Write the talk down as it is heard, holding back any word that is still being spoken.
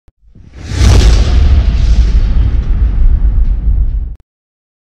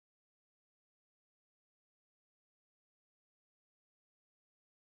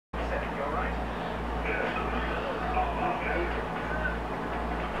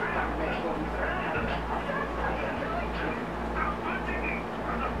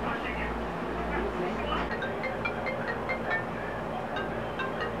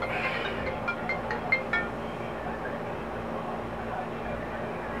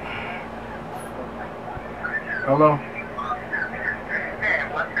Hello? Hey,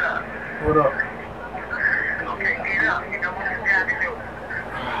 what's up? What up? Okay, get up. You know what you got to do.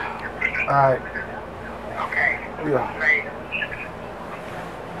 Alright. Okay. Yeah. Right.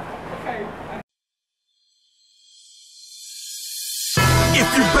 If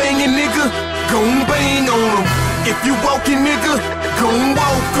you bangin' nigga, gon' bang on 'em. If you walkin' nigga, gon'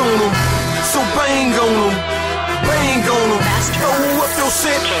 walk on 'em. So bang on 'em, bang on 'em. Throw up your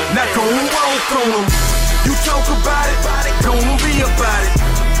set, not gon' walk on 'em. You talk about it, gon' be about it.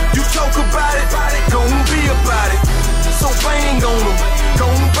 You talk about it, gon' be about it. So bang on 'em,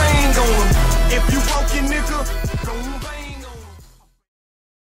 gon' bang on 'em. If you walkin' nigga, gon' bang on 'em.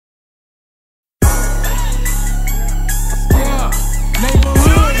 Yeah,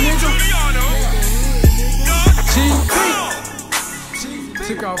 neighborhood nigga. GP.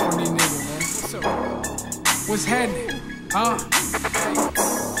 Took off on these niggas, man. What's happening? Huh?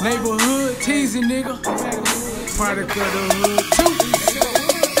 Neighborhood Teezy nigga. Product of the hood too.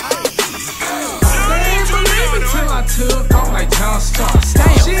 They ain't believe me till I took off like John Star.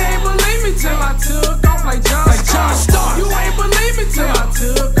 She ain't believe me till I took off like John Star. You ain't believe me till I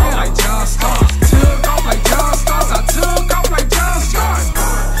took off like John Star. Took off like John Stars. I took off like John Stars.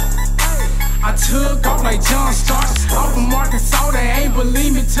 I took off like John Stars. Off of Markheath, they ain't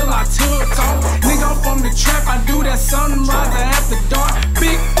believe me till I took off. Nigga, I'm from the trap, I do that sunrise after dark.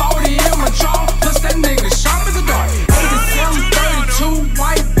 Big 40 in my jaw, plus that nigga sharp as a dart. 87, 32,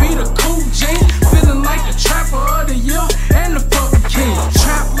 white beat a cool jeans. Feeling like the trapper of the year and the fucking king.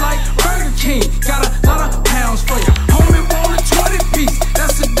 Trap like Burger King, got a lot of pounds for ya. Homie want a 20 piece,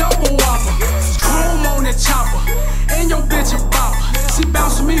 that's a double whopper. Chrome on that chopper, and your bitch a bopper. She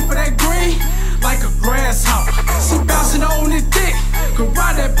bouncing me for that green like a grasshopper. She bouncing on it thick, could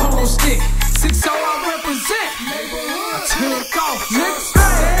ride that polo stick. 6-0 I represent. I took off, niggas.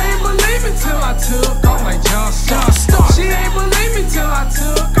 They ain't believe me till I took off like John Star. She ain't believe me till I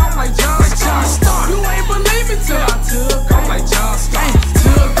took off like John Star. You ain't believe me till I took off like John Star.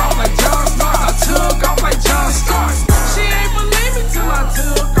 Took off like John Star. I took off like John Star. She ain't believe me till I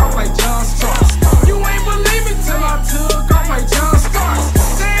took off like John Star. You ain't believe me till I took off like John Star.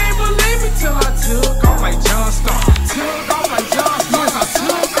 They ain't believe me till I took off like John Star. Took off like John Star. I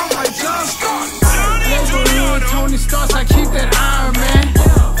took off like John Star. Neighborhood Tony Starks, I keep that Iron Man.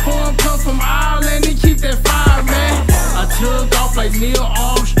 Foreign comes from Ireland, he keep that fire, man. I took off like Neil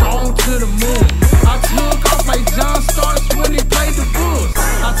Armstrong to the moon. I took off like John Starks when he played the Bulls.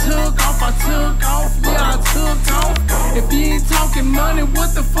 I took off, yeah, I took off. If you ain't talking money,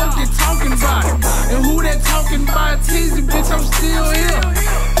 what the fuck you talking about? And who that talking about? Teezy, bitch, I'm still here.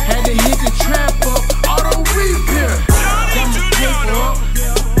 Had to hit the trap up, auto repair. Got my paper up,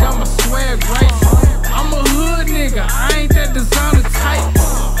 got my swag right. I'm a hood nigga, I ain't that designer type.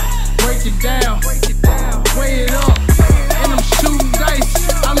 Break it down, weigh it up, and I'm shooting dice.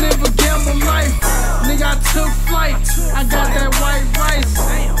 I live a gamble life, nigga, I took flight. I got that white rice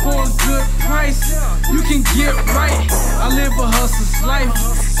for a good price. You can get right, I live a hustler's life.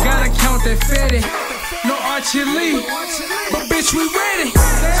 Gotta count that fatty, no Archie Lee, but bitch, we ready.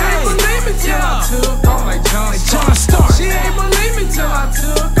 She ain't believe me till I took off like John Star. She ain't believe me till I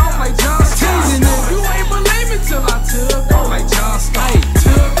took off like John Star. You ain't believe me till I took off like John Star.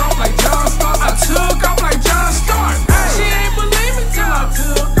 Took off like John Star. I took off like John Star. She ain't believe me till I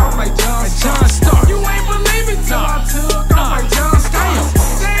took off like John Star. You ain't believe me till I took off like John Star.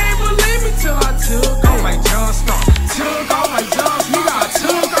 They ain't believe me till I took off like John Star. Took off like John Star. Nigga, I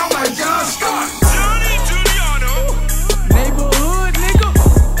took off like John Star. Neighborhood nigga.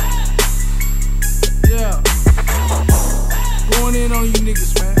 Yeah. Going in on you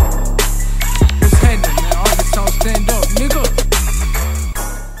niggas, man. What's happening, man? Arkansas, stand up, nigga.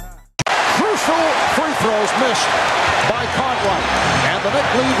 Crucial free throws missed by Cartwright. And the Knick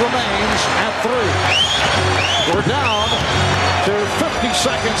lead remains at 3. We're down to 50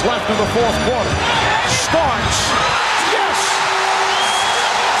 seconds left in the fourth quarter. Starks. Yes!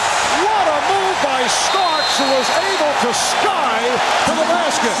 What a move by Starks, who was able to sky to the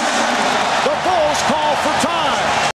basket. The Bulls call for time.